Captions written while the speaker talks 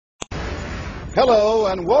Hello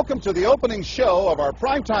and welcome to the opening show of our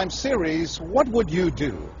primetime series, What Would You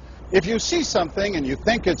Do? If you see something and you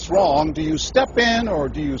think it's wrong, do you step in or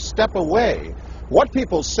do you step away? What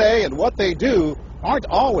people say and what they do aren't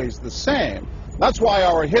always the same. That's why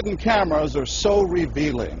our hidden cameras are so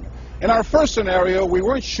revealing. In our first scenario, we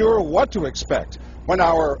weren't sure what to expect when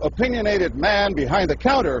our opinionated man behind the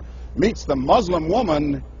counter meets the Muslim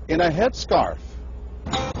woman in a headscarf.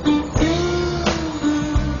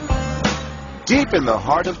 Deep in the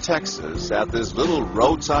heart of Texas, at this little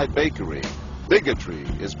roadside bakery, bigotry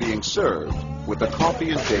is being served with a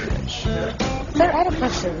coffee and dish. Sir, I had a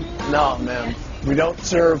question. No, ma'am. We don't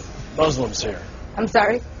serve Muslims here. I'm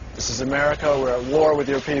sorry? This is America. We're at war with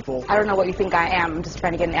your people. I don't know what you think I am. I'm just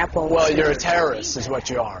trying to get an apple. Well, you're a terrorist is what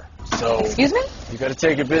you are. So... Excuse me? You got to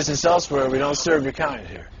take your business elsewhere. We don't serve your kind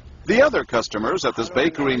here. The other customers at this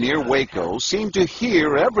bakery near Waco seem to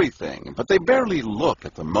hear everything, but they barely look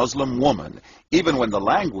at the Muslim woman, even when the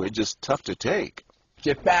language is tough to take.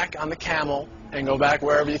 Get back on the camel and go back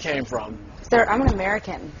wherever you came from. Sir, I'm an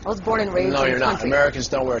American. I was born and raised No, in you're this not. country. Americans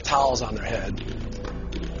don't wear towels on their head.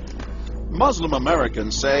 Muslim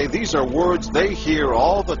Americans say these are words they hear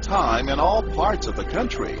all the time in all parts of the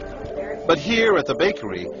country. But here at the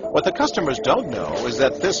bakery, what the customers don't know is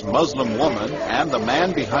that this Muslim woman and the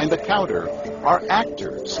man behind the counter are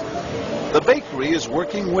actors. The bakery is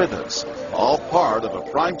working with us, all part of a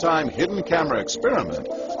primetime hidden camera experiment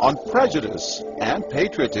on prejudice and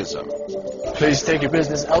patriotism. Please take your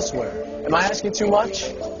business elsewhere. Am I asking too much?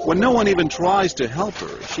 When no one even tries to help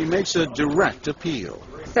her, she makes a direct appeal.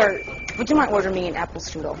 Sir, would you mind ordering me an apple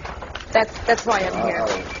strudel? That's why I'm here.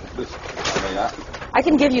 I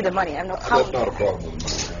can give you the money. I have no problem. That's not a problem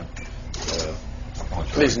with me.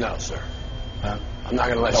 Please, no, sir. I'm not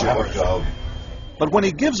going to let Don't you have order. a job. But when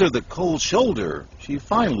he gives her the cold shoulder, she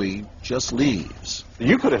finally just leaves.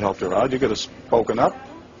 You could have helped her out. You could have spoken up.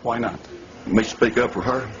 Why not? Me speak up for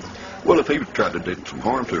her? Well, if he would try to do some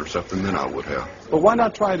harm to her or something, then I would have. But why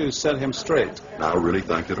not try to set him straight? I really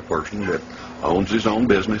think that a person that owns his own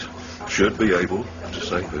business should be able to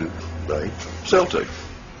say who they sell to.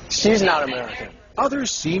 She's not American.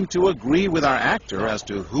 Others seem to agree with our actor as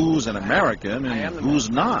to who's an American and who's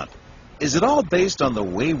not. Is it all based on the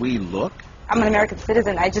way we look? I'm an American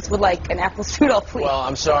citizen. I just would like an apple strudel, please. Well,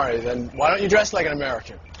 I'm sorry. Then why don't you dress like an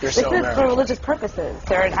American? You're This so is for American. religious purposes,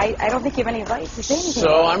 sir, and I don't think you have any right to say anything.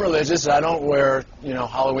 So I'm religious. I don't wear,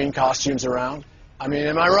 Halloween costumes around. I mean,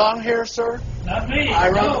 am I wrong here, sir? Not me. I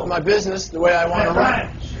run no. my business the way I want to That's run.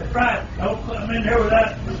 right. That's right. Don't come in here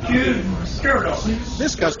without shoes and skirt on.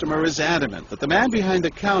 This customer is adamant that the man behind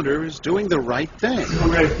the counter is doing the right thing.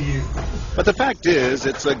 I'm ready for you. But the fact is,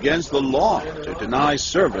 it's against the law to deny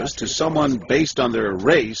service to someone based on their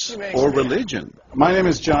race or religion. My name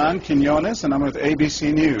is John Quinones, and I'm with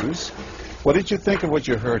ABC News. What did you think of what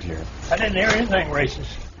you heard here? I didn't hear anything racist.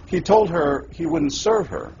 He told her he wouldn't serve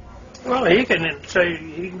her. Well, he can say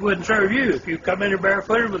he wouldn't serve you if you come in here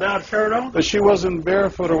barefooted without a shirt on. But she wasn't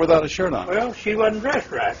barefoot or without a shirt on. Well, she wasn't dressed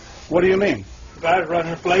right. What do you mean? If I was running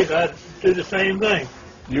the place, I'd do the same thing.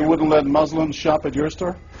 You wouldn't let Muslims shop at your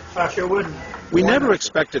store? I sure wouldn't. We never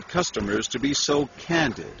expected customers to be so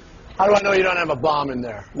candid. How do I know you don't have a bomb in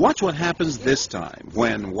there? Watch what happens this time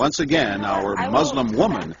when, once again, our Muslim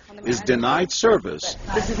woman is denied service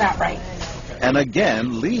This is not right. and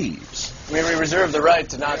again leaves. We reserve the right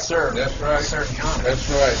to not serve. That's right. Certain kind. That's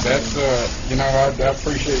right. That's, I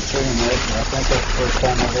appreciate saying that. I think that's the first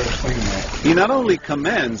time I've ever seen that. He not only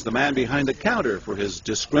commends the man behind the counter for his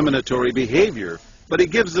discriminatory behavior, but he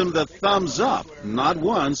gives him the thumbs up, not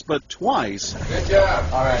once, but twice, Good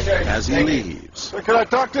job. All right. as he leaves. Sir, can I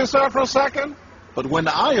talk to you, sir, for a second? But when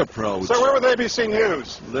I approach, Sir, we're with ABC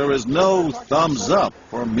News. there is no thumbs up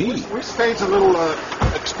for me. We staged a little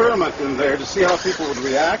experiment in there to see how people would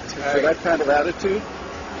react to that kind of attitude.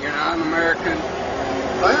 You're not an American.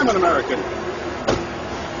 I am an American.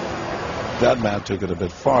 That man took it a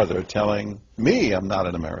bit farther, telling me I'm not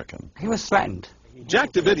an American. He was threatened.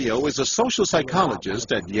 Jack DeVideo is a social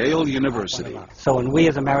psychologist at Yale University. So when we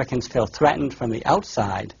as Americans feel threatened from the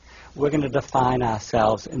outside, we're going to define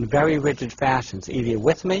ourselves in very rigid fashions. Either you're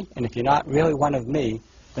with me, and if you're not really one of me,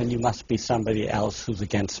 then you must be somebody else who's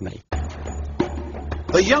against me.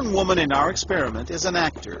 The young woman in our experiment is an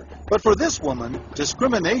actor, but for this woman,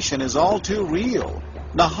 discrimination is all too real.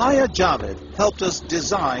 Nahaya Javed helped us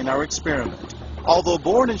design our experiment. Although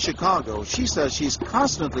born in Chicago, she says she's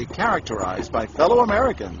constantly characterized by fellow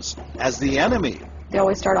Americans as the enemy. They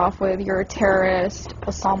always start off with, you're a terrorist,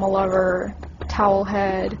 Osama lover, towel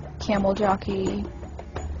head, camel jockey,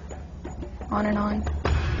 on and on.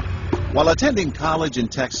 While attending college in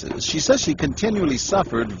Texas, she says she continually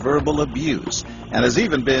suffered verbal abuse and has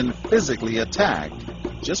even been physically attacked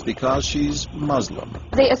just because she's Muslim.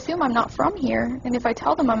 They assume I'm not from here, and if I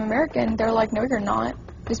tell them I'm American, they're like, no, you're not.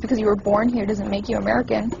 Just because you were born here doesn't make you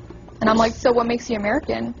American. And I'm like, so what makes you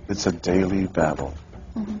American? It's a daily battle.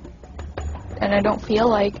 Mm-hmm. And I don't feel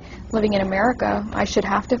like living in America, I should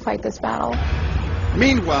have to fight this battle.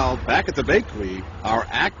 Meanwhile, back at the bakery, our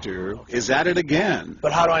actor is at it again.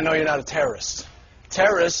 But how do I know you're not a terrorist?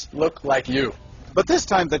 Terrorists look like you. But this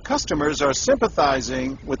time the customers are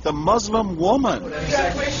sympathizing with the Muslim woman.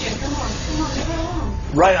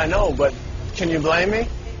 Right, I know, but can you blame me?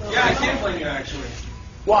 Yeah, I can't blame you, actually.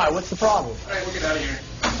 Why? What's the problem? All right, we'll get out of here.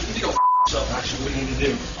 You need to go yourself, actually, what you need to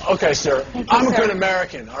do. Okay, sir. I'm a good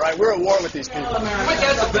American, all right? We're at war with these people. My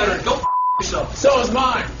dad's a veteran. Go yourself. So is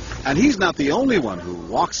mine. And he's not the only one who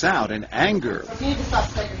walks out in anger. You need to stop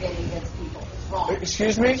segregating against people. It's wrong.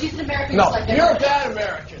 Excuse me? She's an American. No, like you're a bad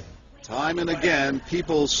American. Time and again,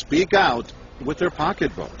 people speak out with their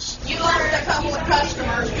pocketbooks. You ordered a couple of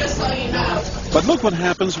customers, just so you know. But look what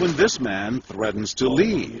happens when this man threatens to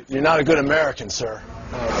leave. You're not a good American, sir.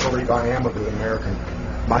 I believe I am a good American.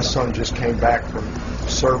 My son just came back from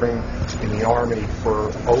serving in the Army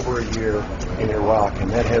for over a year in Iraq,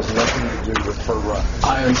 and that has nothing to do with her rights.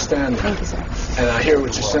 I understand that. Thank you, sir. And I hear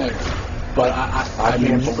what you're saying. But I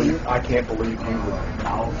can't believe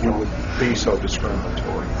you would be so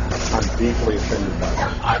discriminatory. I'm deeply offended by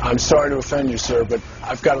that. I'm sorry to offend you, sir, but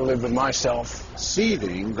I've got to live with myself.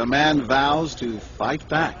 Seething, the man vows to fight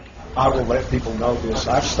back. I will let people know this.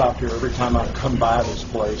 I've stopped here every time I've come by this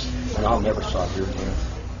place, and I'll never stop here again.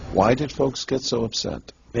 Why did folks get so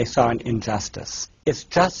upset? They saw an injustice. It's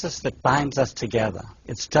justice that binds us together.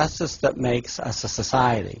 It's justice that makes us a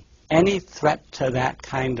society. Any threat to that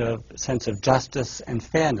kind of sense of justice and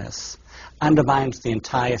fairness undermines the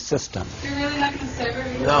entire system. You're really not going to serve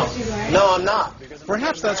her? No, I'm not.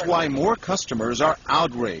 Perhaps that's why more customers are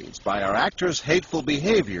outraged by our actor's hateful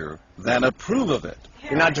behavior than approve of it.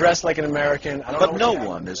 You're not dressed like an American. But no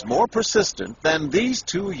one is more persistent than these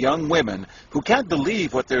two young women who can't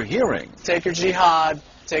believe what they're hearing. Take your jihad,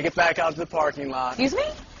 take it back out to the parking lot. Excuse me?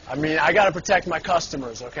 I mean, I got to protect my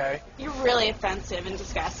customers, okay? You're really offensive and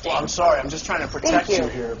disgusting. Well, I'm sorry. I'm just trying to protect you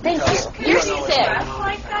here. Thank you. You're sick.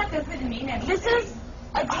 Like that doesn't mean anything. This is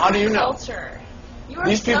a How do you know? culture.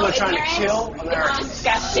 These people are trying to kill Americans. It's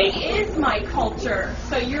disgusting. It is my culture.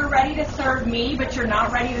 So you're ready to serve me, but you're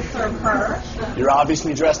not ready to serve her? You're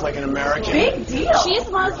obviously dressed like an American. Big deal. She's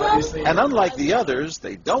Muslim. And unlike the others,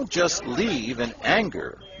 they don't just leave in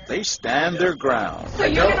anger. They stand their ground. So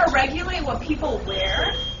you're going to regulate what people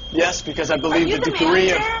wear? Yes, because I believe you the the degree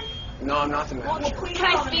manager? of... No, I'm not the manager.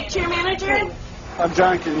 Can I speak to your manager? I'm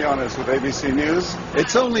John Quinones with ABC News.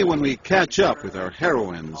 It's only when we catch up with our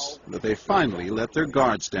heroines that they finally let their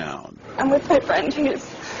guards down. I'm with my friend who's,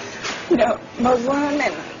 Muslim,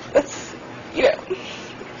 and it's,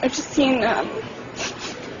 I've just seen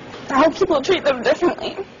how people treat them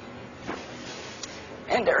differently.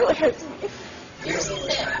 And it really hurts me.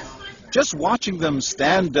 Just watching them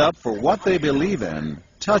stand up for what they believe in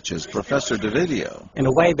touches Professor DeVideo. In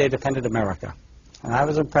a way, they defended America. And I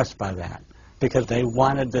was impressed by that, because they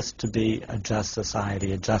wanted this to be a just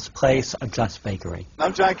society, a just place, a just bakery.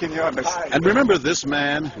 I'm John Quinones. And remember this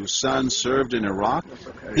man whose son served in Iraq?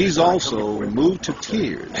 He's also moved to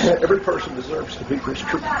tears. Every person deserves to be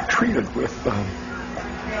treated with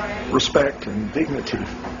respect and dignity.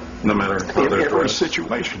 No matter how In they're every dressed.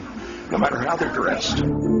 situation, no matter how they're dressed.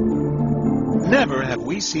 Never have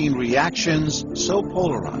we seen reactions so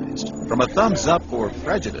polarized, from a thumbs up for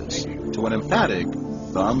prejudice to an emphatic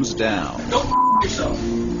thumbs down. Go yourself.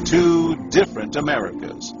 Two different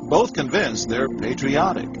Americas, both convinced they're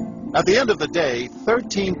patriotic. At the end of the day,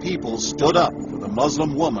 13 people stood up for the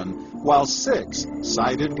Muslim woman, while 6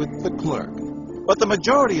 sided with the clerk. But the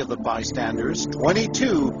majority of the bystanders,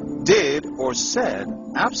 22, did or said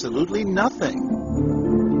absolutely nothing.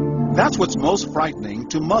 That's what's most frightening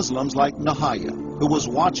to Muslims like Nahaya, who was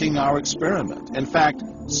watching our experiment. In fact,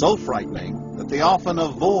 so frightening that they often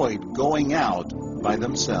avoid going out by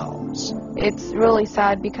themselves. It's really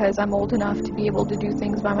sad because I'm old enough to be able to do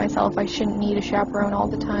things by myself. I shouldn't need a chaperone all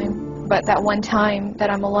the time. But that one time that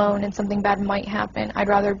I'm alone and something bad might happen, I'd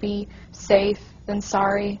rather be safe than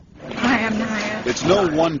sorry. Hi, I'm Nahaya. It's no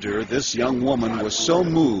wonder this young woman was so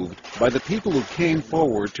moved by the people who came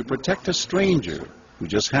forward to protect a stranger who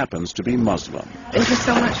just happens to be Muslim. Thank you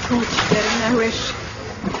so much for what you did, and I wish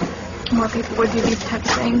more people would do these type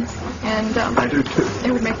of things. And I do too.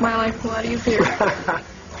 It would make my life a lot easier.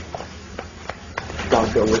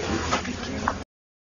 God go with you.